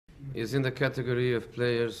is in the category of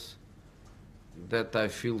players that I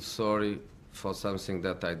feel sorry for something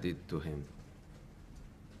that I did to him.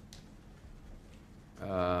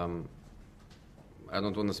 I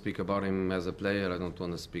don't want to speak about him as a player. I don't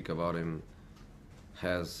want to speak about him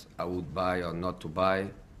as I would buy or not to buy.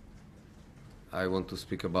 I want to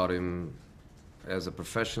speak about him as a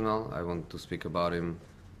professional. I want to speak about him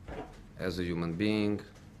as a human being.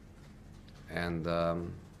 And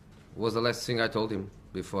was the last thing I told him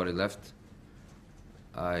before he left.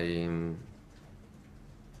 I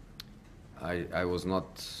was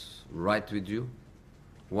not right with you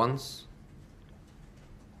once.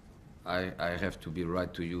 I have to be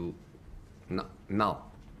right to you now.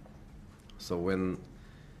 So when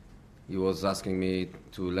he was asking me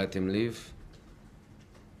to let him leave,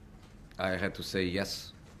 I had to say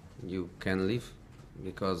yes, you can leave,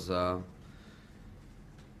 because I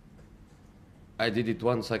did it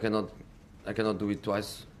once. I cannot do it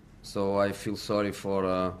twice. So I feel sorry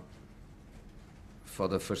for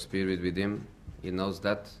the first period with him. He knows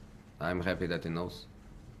that. I'm happy that he knows,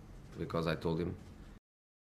 because I told him.